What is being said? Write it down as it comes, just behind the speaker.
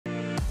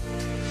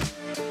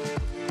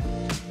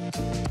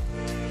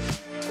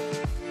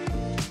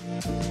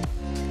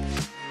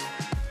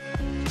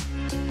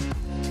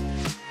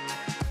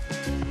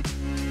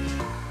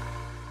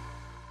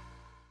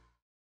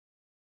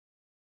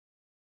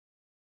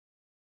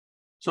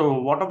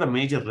So what are the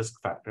major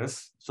risk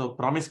factors? So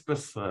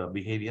promiscuous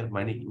behavior,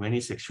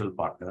 many sexual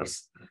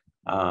partners.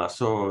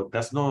 So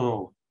there's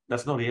no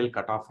real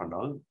cutoff and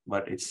all,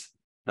 but it's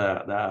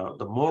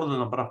the more the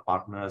number of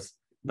partners,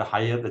 the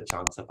higher the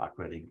chance of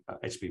acquiring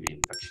HPV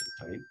infection,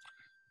 right?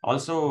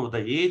 Also, the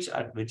age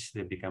at which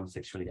they become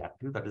sexually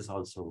active, that is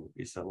also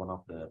one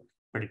of the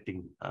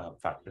predicting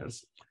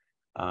factors.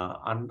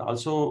 And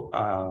also,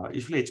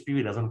 usually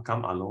HPV doesn't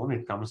come alone,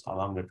 it comes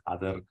along with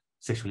other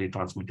sexually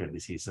transmitted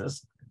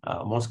diseases.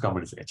 Most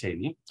common is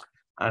HIV.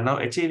 And now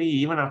HIV,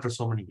 even after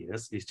so many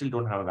years, we still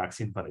don't have a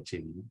vaccine for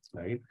HIV,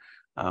 right?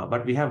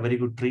 But we have very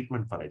good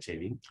treatment for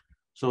HIV.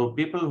 So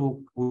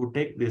people who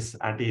take this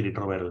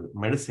antiretroviral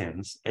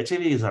medicines,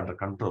 HIV is under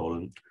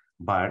control,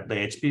 but the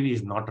HPV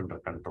is not under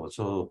control.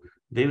 So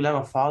they will have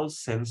a false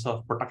sense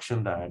of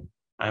protection that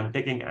I'm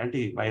taking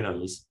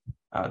antivirals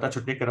that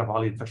should take care of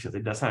all infections.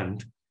 It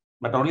doesn't,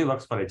 but only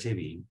works for HIV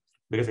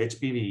because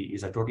HPV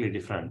is a totally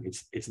different.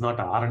 It's not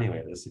an RNA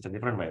virus. It's a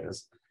different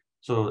virus.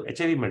 So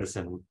HIV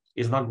medicine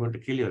is not going to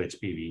kill your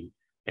HPV.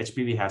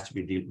 HPV has to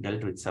be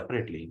dealt with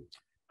separately.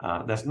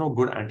 There's no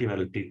good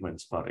antiviral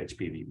treatments for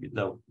HPV.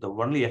 The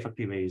only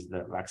effective way is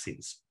the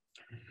vaccines.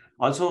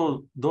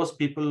 Also, those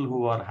people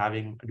who are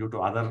having, due to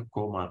other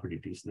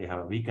comorbidities, they have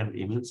a weakened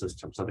immune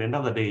system. So at the end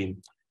of the day,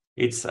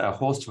 it's a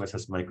host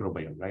versus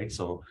microbiome, right?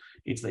 So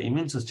it's the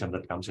immune system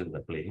that comes into the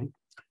play.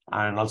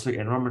 And also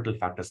environmental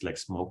factors like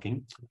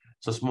smoking.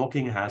 So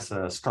smoking has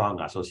a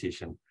strong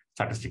association,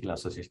 statistical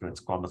association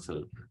with squamous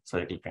cell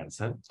cervical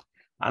cancer.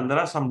 And there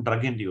are some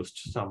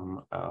drug-induced,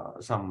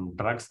 some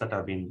drugs that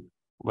have been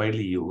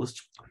widely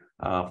used.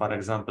 For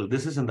example,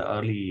 this is in the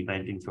early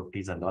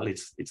 1950s and all.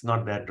 It's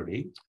not there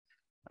today.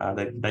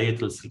 The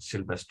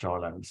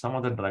diethylstilbestrol and some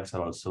other drugs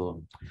are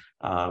also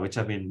which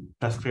have been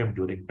prescribed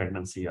during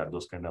pregnancy or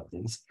those kind of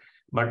things.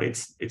 But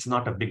it's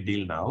not a big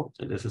deal now.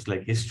 So this is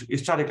like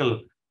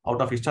historical,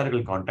 out of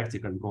historical context,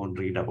 you can go and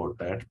read about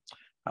that.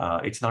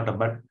 It's not a,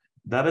 but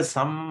there is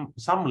some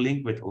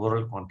link with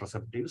oral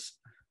contraceptives,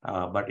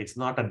 but it's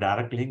not a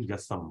direct link,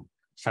 just some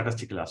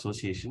statistical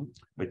association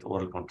with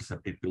oral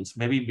contraceptive pills.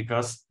 Maybe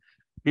because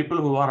people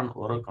who are on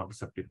oral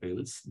contraceptive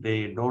pills,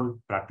 they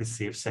don't practice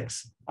safe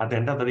sex. At the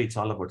end of the day, it's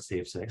all about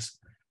safe sex.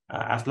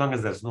 As long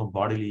as there's no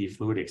bodily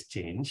fluid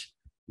exchange,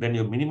 then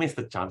you minimize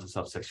the chances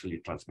of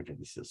sexually transmitted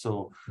disease.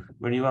 So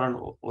when you are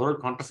on oral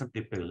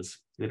contraceptive pills,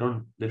 they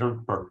don't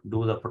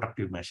do the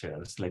protective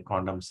measures like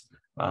condoms.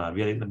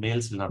 Wherein the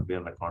males will not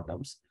wear the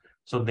condoms.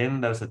 So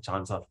then there's a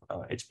chance of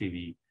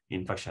HPV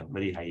infection,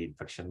 very high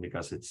infection,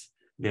 because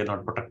they're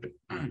not protected.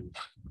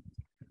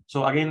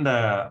 So again,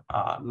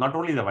 not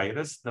only the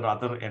virus, there are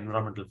other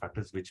environmental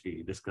factors which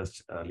we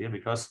discussed earlier,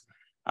 because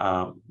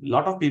a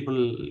lot of people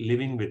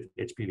living with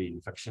HPV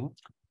infection,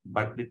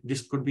 but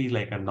this could be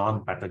like a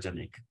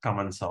non-pathogenic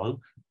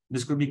commensal.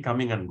 This could be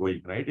coming and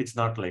going, right? It's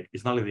not like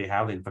they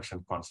have the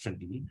infection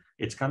constantly.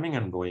 It's coming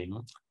and going,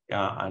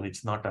 and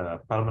it's not a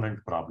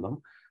permanent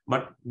problem.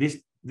 But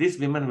these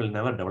women will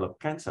never develop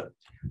cancer.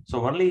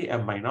 So only a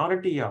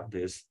minority of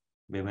these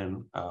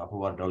women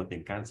who are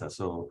developing cancer.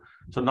 So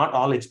not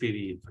all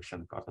HPV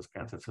infection causes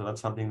cancer. So that's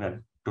something that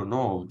to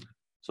know.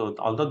 So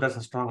although there's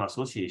a strong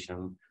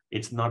association,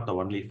 it's not the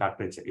only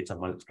factor.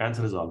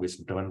 Cancer is always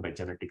driven by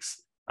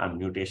genetics and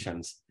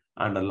mutations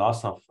and the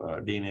loss of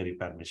DNA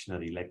repair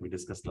machinery, like we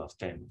discussed last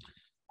time,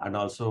 and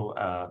also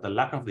the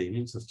lack of the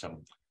immune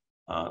system.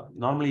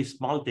 Normally,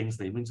 small things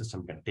the immune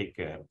system can take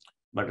care,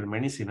 but in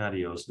many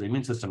scenarios, the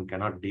immune system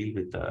cannot deal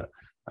with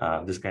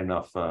this kind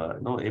of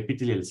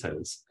epithelial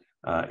cells.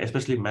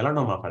 Especially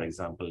melanoma, for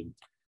example,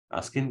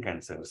 skin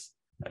cancers,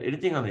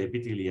 anything on the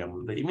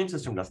epithelium, the immune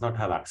system does not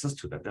have access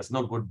to that. There's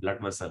no good blood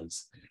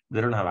vessels. They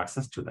don't have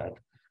access to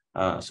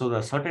that. So there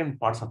are certain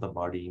parts of the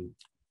body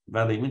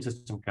where the immune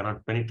system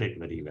cannot penetrate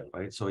very well,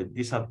 right? So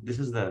this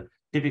is the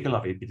typical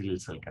of epithelial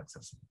cell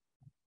cancers.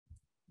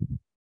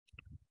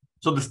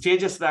 So the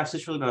stages, as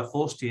usual, there are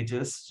 4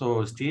 stages.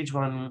 So stage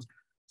 1,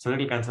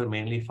 cervical cancer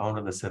mainly found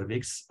in the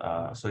cervix.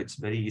 So it's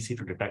very easy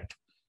to detect.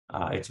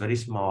 It's very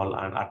small,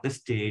 and at this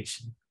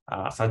stage,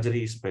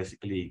 surgery is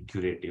basically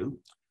curative.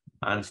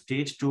 And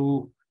stage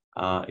 2,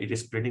 it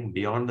is spreading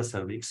beyond the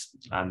cervix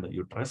and the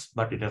uterus,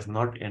 but it has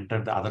not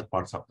entered the other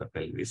parts of the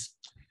pelvis.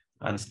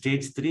 And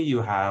stage 3,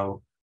 you have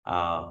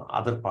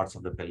other parts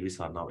of the pelvis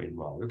are now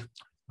involved,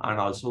 and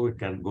also it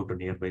can go to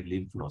nearby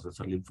lymph nodes.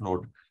 So lymph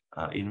node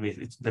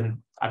invasive.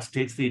 Then at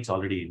stage 3, it's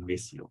already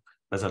invasive.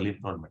 There's a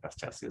lymph node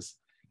metastasis.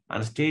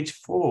 And stage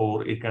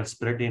 4, it can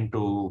spread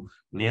into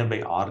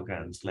nearby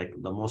organs. Like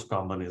the most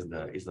common is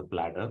the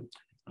bladder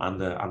and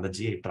the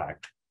GI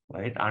tract,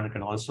 right? And it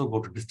can also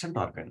go to distant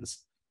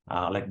organs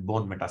like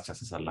bone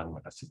metastasis or lung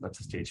metastasis.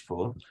 That's stage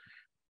 4.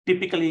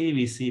 Typically,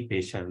 we see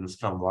patients,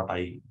 from what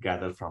I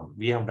gather from,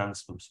 we have done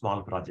some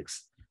small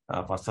projects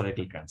for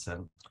cervical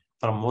cancer,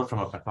 from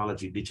a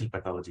pathology, digital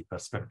pathology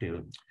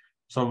perspective.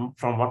 So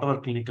from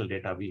whatever clinical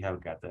data we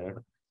have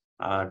gathered,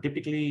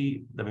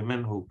 typically, the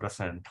women who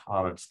present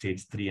are at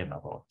stage 3 and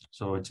above.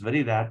 So it's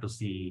very rare to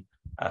see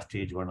a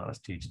stage 1 or a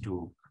stage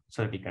 2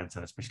 cervical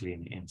cancer,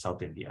 especially in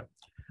South India.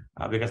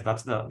 because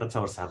that's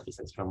our sample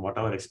size from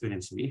whatever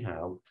experience we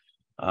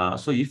have.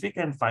 So if we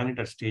can find it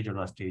at stage 1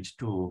 or stage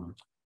 2,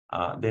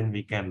 then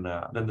we can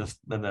then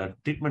the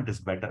treatment is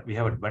better. We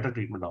have a better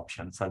treatment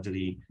option: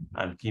 surgery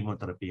and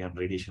chemotherapy and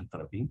radiation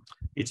therapy.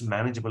 It's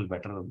manageable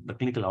better. The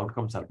clinical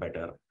outcomes are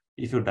better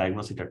if you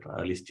diagnose it at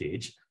early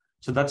stage.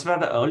 So that's where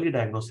the early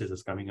diagnosis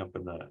is coming up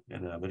in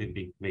a very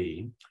big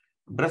way.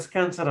 Breast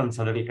cancer and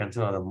cervical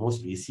cancer are the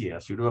most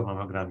easiest. You do a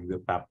mammogram, you do a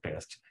pap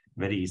test,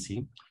 very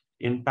easy.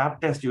 In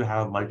pap test, you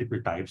have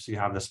multiple types. You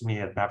have the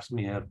smear, pap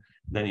smear,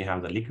 then you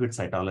have the liquid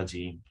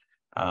cytology.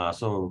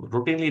 So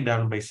routinely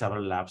done by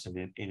several labs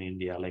in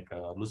India, like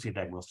Lucy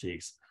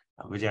Diagnostics,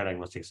 Vijaya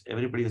Diagnostics.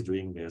 Everybody is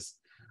doing this.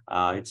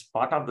 It's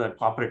part of the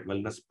corporate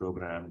wellness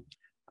program.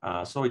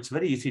 So it's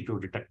very easy to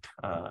detect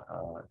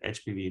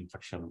HPV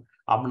infection,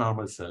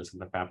 abnormal cells in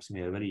the pap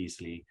smear very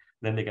easily.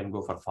 Then they can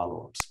go for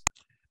follow-ups.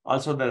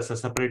 Also, there's a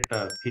separate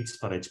kits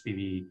for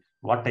HPV.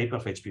 What type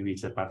of HPV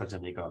is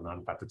pathogenic or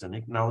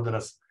non-pathogenic? Now there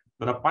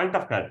are point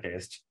of care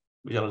tests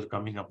which are also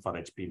coming up for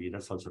HPV.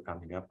 That's also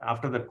coming up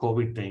after the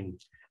COVID thing.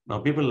 Now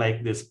people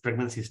like this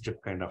pregnancy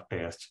strip kind of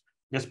test.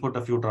 Just put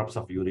a few drops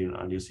of urine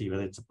and you see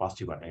whether it's a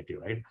positive or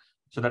negative, right?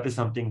 So that is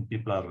something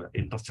people are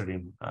interested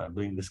in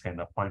doing, this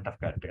kind of point of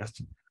care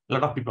test. A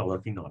lot of people are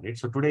working on it.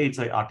 So today it's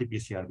a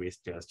RT-PCR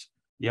based test.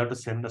 You have to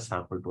send the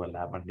sample to a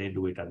lab and they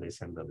do it and they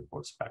send the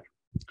reports back.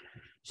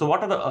 So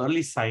what are the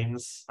early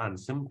signs and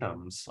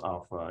symptoms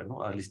of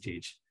early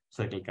stage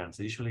cervical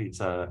cancer? Usually it's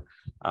a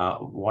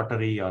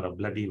watery or a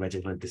bloody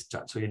vaginal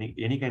discharge. So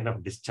any kind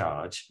of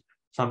discharge,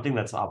 something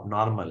that's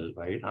abnormal,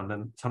 right? And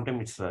then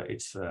sometimes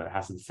it's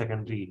has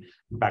secondary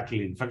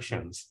bacterial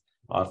infections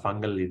or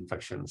fungal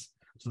infections.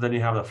 So then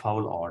you have the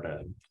foul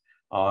odor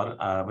or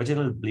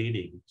vaginal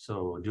bleeding.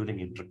 So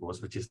during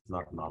intercourse, which is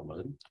not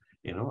normal,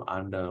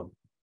 and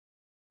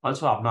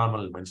also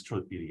abnormal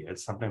menstrual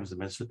periods. Sometimes the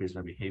menstrual periods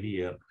may be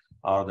heavier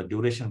or the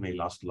duration may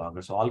last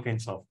longer. So all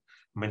kinds of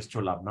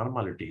menstrual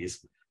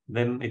abnormalities,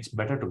 then it's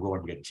better to go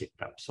and get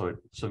checked up. So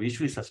we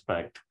usually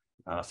suspect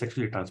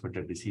sexually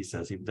transmitted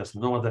diseases if there's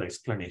no other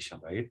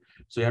explanation, right?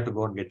 So you have to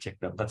go and get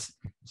checked up.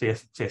 So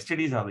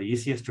STDs are the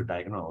easiest to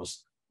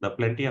diagnose. There are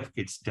plenty of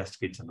test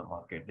kits in the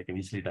market. They can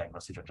easily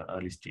diagnose it at an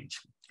early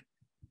stage.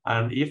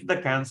 And if the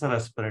cancer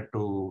has spread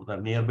to the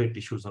nearby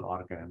tissues or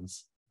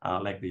organs,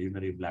 like the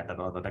urinary bladder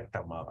or the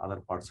rectum or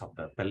other parts of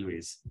the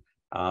pelvis,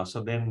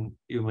 so then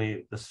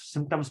the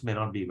symptoms may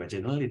not be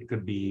vaginal. It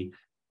could be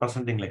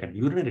presenting like a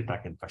urinary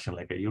tract infection,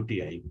 like a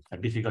UTI, a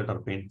difficult or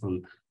painful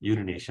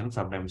urination,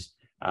 sometimes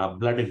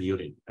blood in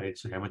urine, right?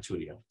 So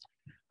hematuria.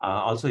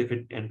 Also, if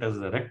it enters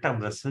the rectum,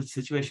 there are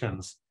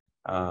situations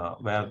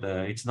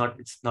where it's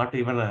not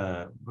even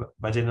a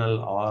vaginal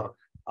or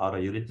a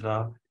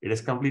urethra. It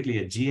is completely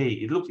a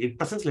GI. It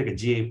presents like a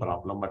GI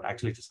problem, but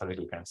actually it's a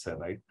cervical cancer,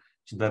 right?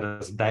 So there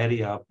is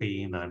diarrhea,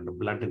 pain, and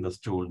blood in the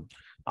stool.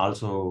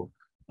 Also,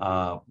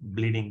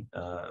 bleeding,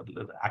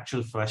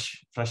 actual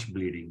fresh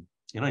bleeding.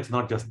 It's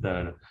not just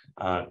the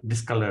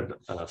discolored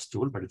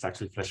stool, but it's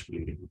actually fresh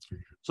bleeding.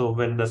 So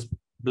when there's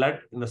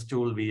blood in the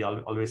stool, we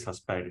always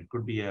suspect it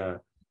could be the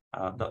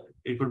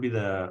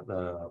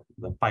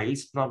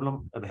piles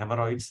problem, the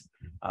hemorrhoids.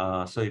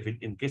 So if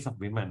in case of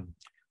women,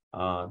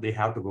 they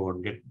have to go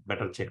and get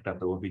better checked at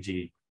the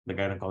OBG. The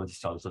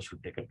gynecologist also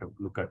should take a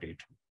look at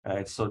it.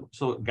 So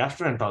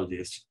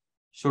gastroenterologist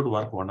should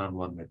work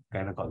one-on-one with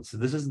gynecologists.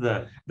 This is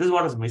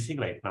what is missing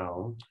right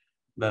now.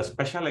 The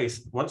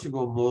specialized, once you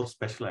go more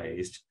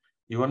specialized,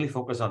 you only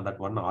focus on that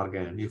one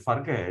organ. You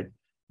forget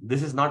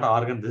this is not an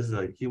organ, this is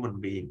a human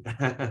being,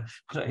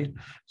 right?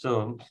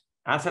 So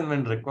as and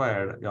when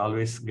required, you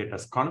always get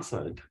a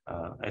consult,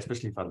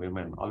 especially for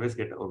women, always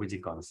get an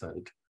OBG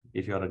consult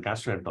if you're a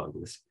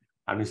gastroenterologist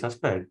and you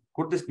suspect,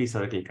 could this be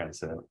cervical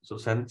cancer? So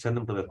send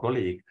them to their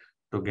colleague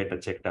to get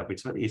it checked up.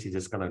 It's very easy,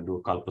 just gonna do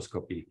a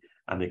colposcopy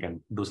and they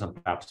can do some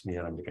pap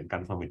smear and they can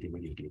confirm it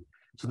immediately.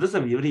 So this is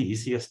the very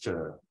easiest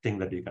thing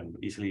that you can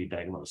easily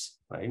diagnose,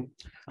 right?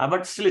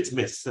 But still it's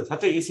missed. It's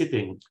such an easy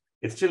thing.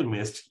 It's still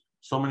missed.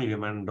 So many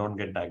women don't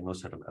get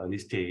diagnosed at an early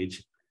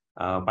stage.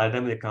 By the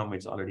time they come,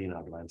 it's already in an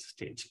advanced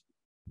stage.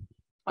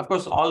 Of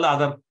course, all the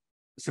other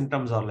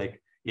symptoms are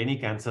like any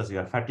cancers. You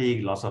have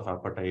fatigue, loss of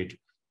appetite,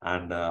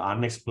 and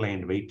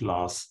unexplained weight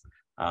loss,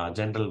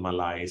 general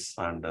malaise,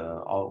 and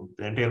the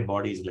entire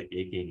body is like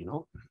aching,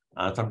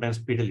 sometimes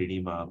pedal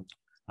edema.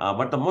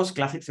 But the most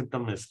classic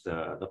symptom is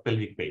the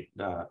pelvic pain,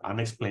 the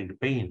unexplained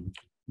pain.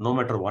 No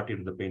matter what you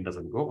do, the pain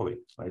doesn't go away,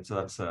 right? So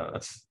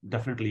that's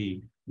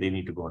definitely they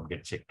need to go and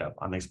get checked up,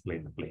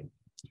 unexplained pain.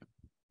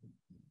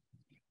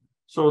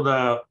 So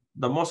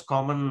the most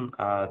common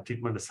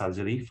treatment is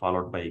surgery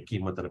followed by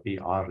chemotherapy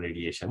or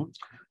radiation.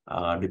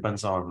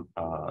 Depends on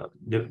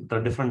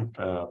the different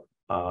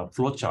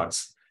flow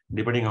charts,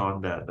 depending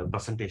on the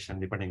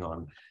presentation, depending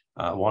on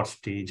what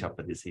stage of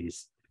the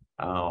disease.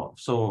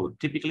 So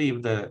typically,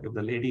 if the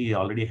lady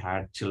already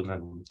had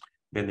children,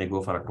 then they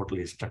go for a total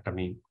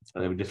hysterectomy.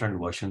 There are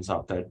different versions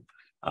of that.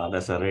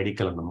 There's a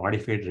radical and a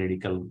modified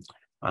radical,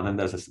 and then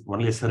there's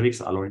only the cervix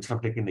alone. It's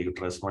not taking the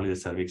uterus, only the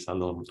cervix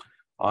alone,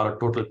 or a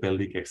total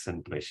pelvic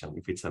excenteration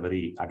if it's a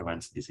very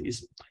advanced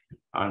disease.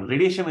 And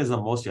radiation is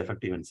the most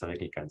effective in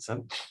cervical cancer.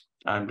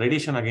 And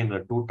radiation, again,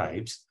 there are two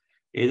types.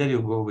 Either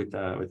you go with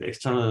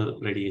external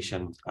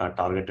radiation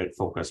targeted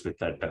focus with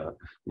that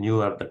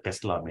newer the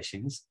Tesla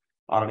machines,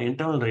 or an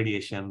internal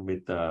radiation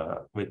with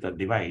a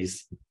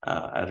device,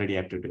 a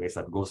radioactive device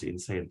that goes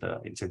inside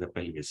the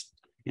pelvis,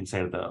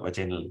 inside the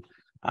vaginal,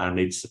 and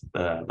it's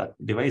that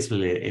device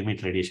will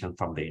emit radiation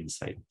from the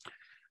inside.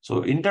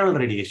 So internal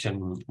radiation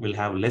will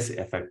have less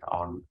effect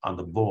on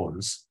the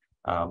bones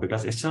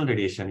because external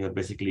radiation, you're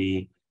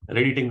basically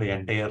radiating the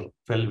entire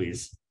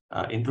pelvis,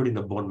 including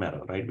the bone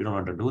marrow, right? We don't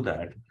want to do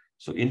that.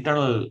 So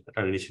internal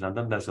radiation, and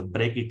then there's a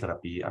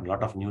brachytherapy, and a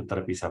lot of new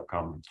therapies have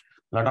come.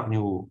 A lot of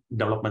new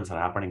developments are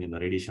happening in the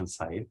radiation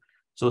side.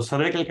 So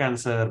cervical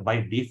cancer,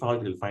 by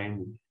default, you'll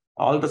find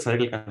all the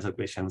cervical cancer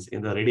patients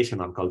in the radiation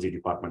oncology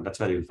department. That's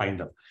where you'll find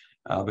them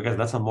because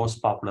that's the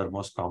most popular,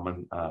 most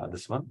common,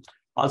 this one.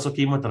 Also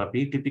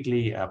chemotherapy,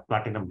 typically a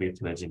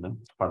platinum-based regimen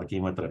for the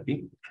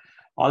chemotherapy.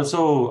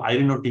 Also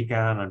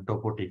irinotecan and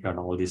topotecan,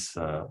 all these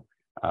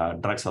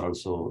drugs are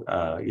also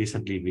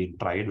recently being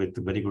tried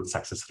with very good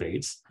success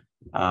rates.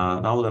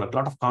 Now there are a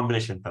lot of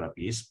combination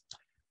therapies.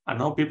 And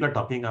now people are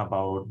talking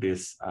about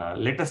this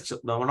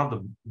one of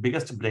the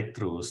biggest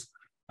breakthroughs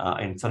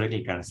in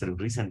cervical cancer in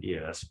recent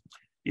years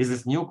is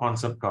this new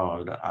concept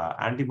called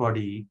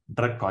antibody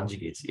drug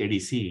conjugates,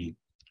 ADC,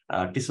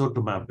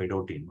 tisotumab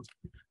vedotin.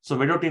 So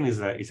vedotin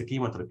is a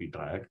chemotherapy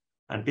drug,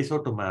 and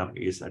tisotumab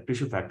is a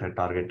tissue factor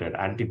targeted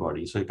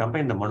antibody. So you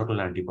combine the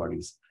monoclonal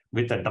antibodies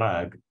with a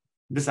drug.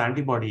 This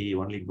antibody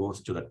only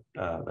goes to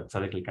the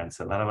cervical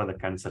cancer. Wherever the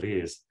cancer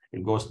is,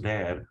 it goes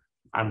there,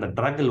 and the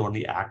drug will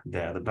only act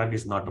there. The drug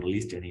is not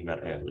released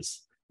anywhere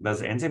else.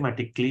 There's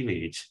enzymatic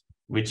cleavage,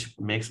 which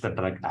makes the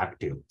drug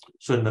active.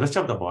 So in the rest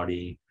of the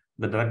body,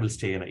 the drug will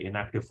stay in an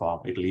inactive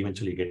form. It will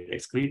eventually get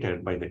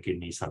excreted by the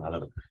kidneys and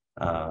other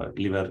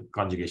liver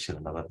conjugation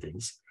and other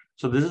things.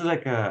 So this is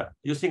like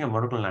using a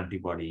monoclonal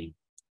antibody,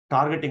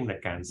 targeting the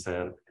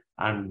cancer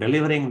and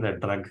delivering the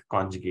drug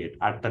conjugate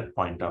at that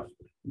point of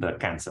the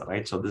cancer,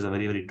 right? So this is a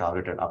very, very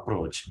targeted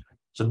approach.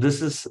 So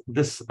this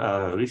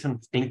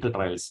recent clinical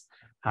trials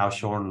have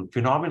shown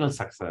phenomenal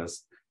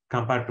success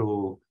compared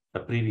to the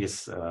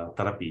previous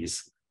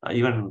therapies.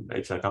 Even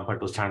it's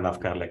compared to standard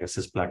of care like a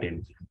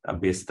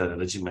cisplatin-based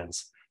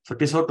regimens. So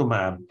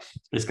tisotumab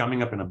is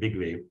coming up in a big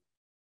way.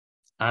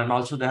 And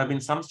also there have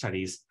been some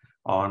studies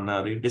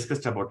on, we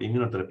discussed about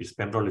immunotherapies,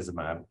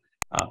 pembrolizumab,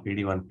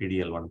 PD-1,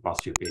 PD-L1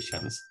 positive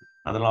patients.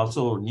 And there are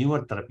also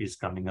newer therapies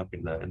coming up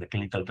in the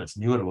clinical trials,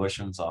 newer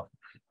versions of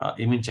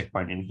immune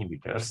checkpoint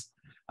inhibitors.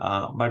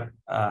 But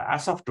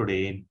as of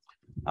today,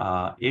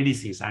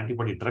 ADCs,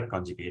 antibody drug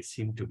conjugates,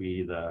 seem to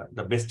be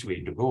the best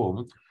way to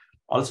go.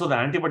 Also, the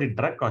antibody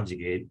drug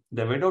conjugate,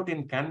 the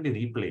vedotin can be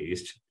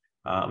replaced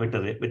with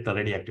a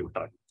radioactive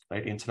drug,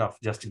 right? Instead of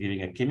just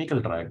giving a chemical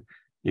drug,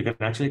 you can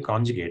actually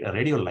conjugate a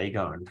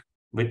radioligand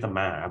with a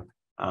mAb.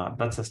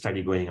 That's a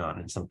study going on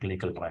in some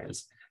clinical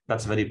trials.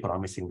 That's very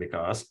promising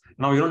because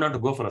now you don't have to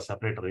go for a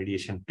separate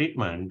radiation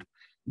treatment.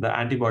 The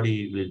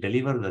antibody will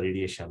deliver the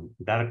radiation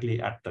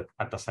directly at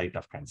the site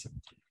of cancer.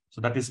 So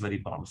that is very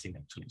promising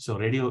actually. So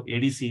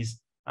ADCs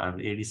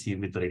and ADC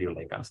with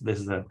radioligands. This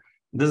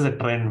is a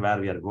trend where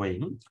we are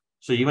going.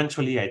 So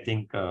eventually, I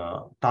think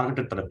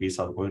targeted therapies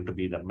are going to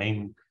be the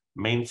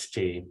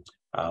mainstay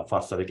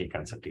for cervical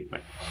cancer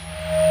treatment.